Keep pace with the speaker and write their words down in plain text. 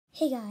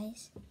Hey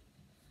guys,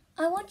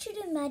 I want you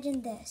to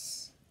imagine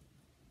this.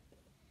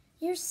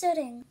 You're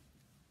sitting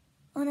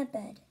on a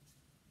bed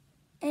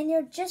and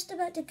you're just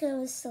about to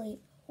go to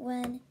sleep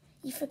when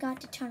you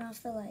forgot to turn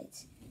off the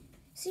lights.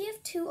 So you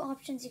have two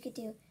options you could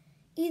do.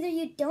 Either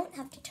you don't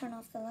have to turn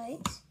off the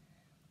lights,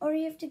 or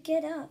you have to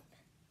get up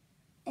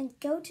and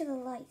go to the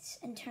lights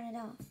and turn it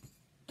off.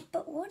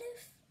 But what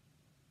if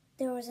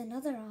there was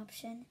another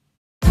option?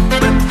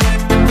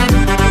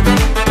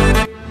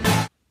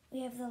 We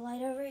have the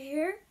light over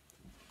here,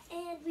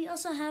 and we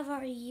also have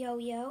our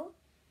yo-yo.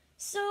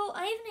 So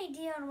I have an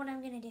idea on what I'm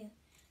going to do.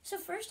 So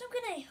first I'm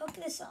going to hook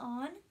this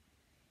on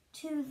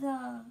to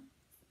the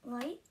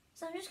light.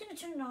 So I'm just going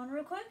to turn it on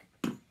real quick,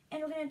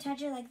 and we're going to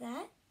attach it like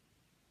that.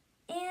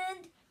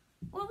 And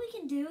what we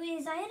can do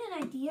is, I had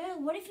an idea.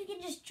 What if you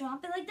can just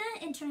drop it like that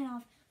and turn it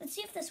off? Let's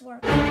see if this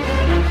works.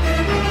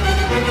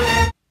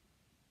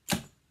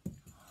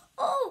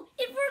 Oh,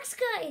 it works,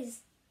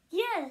 guys.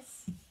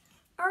 Yes.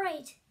 All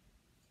right.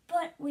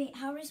 But wait,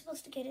 how are we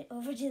supposed to get it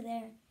over to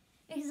there?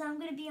 Because I'm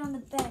going to be on the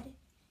bed,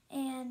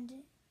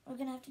 and we're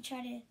going to have to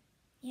try to,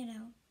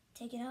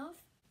 take it off.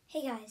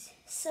 Hey guys,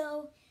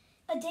 so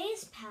a day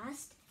has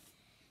passed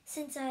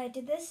since I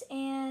did this,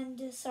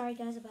 and sorry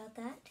guys about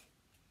that.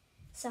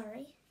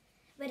 Sorry.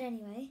 But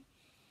anyway,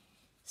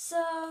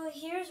 so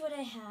here's what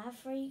I have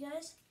for you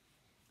guys.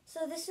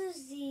 So this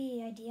is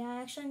the idea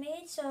I actually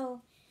made.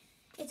 So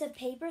it's a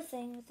paper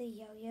thing with a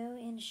yo-yo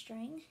and a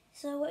string.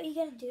 So what you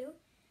gotta do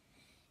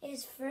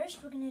is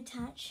first we're gonna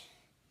attach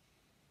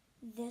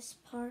this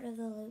part of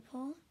the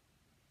loophole,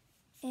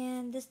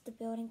 and this the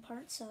building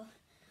part, so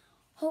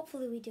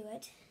hopefully we do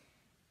it.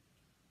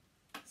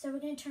 So we're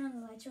gonna turn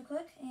on the lights real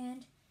quick,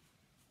 and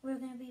we're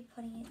gonna be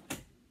putting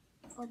it,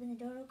 open the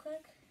door real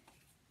quick,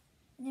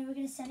 and then we're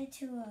gonna set it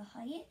to a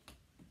height.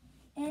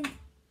 And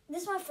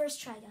this is my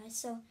first try, guys,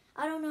 so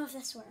I don't know if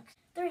this works.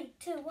 3,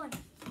 2, 1.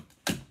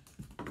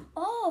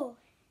 Oh,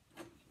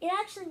 it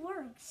actually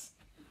works.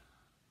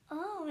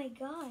 Oh my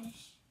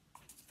gosh.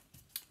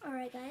 All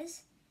right,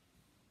 guys,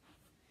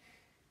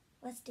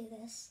 let's do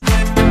this.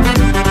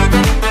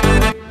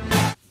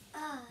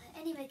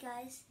 Anyway,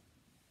 guys,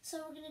 so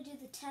we're gonna do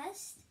the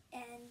test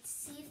and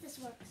see if this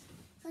works.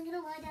 So I'm gonna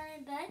lie down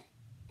in bed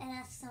and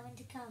ask someone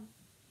to come.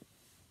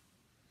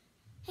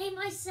 Hey,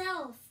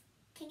 myself,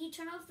 can you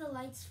turn off the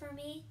lights for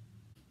me?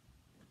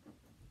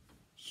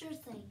 Sure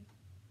thing.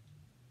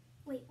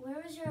 Wait,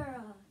 where's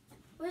your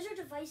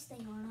device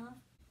thing on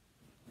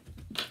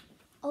off?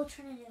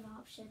 Alternative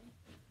option.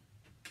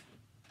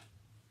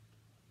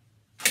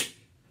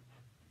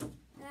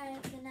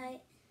 Alright, good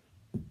night.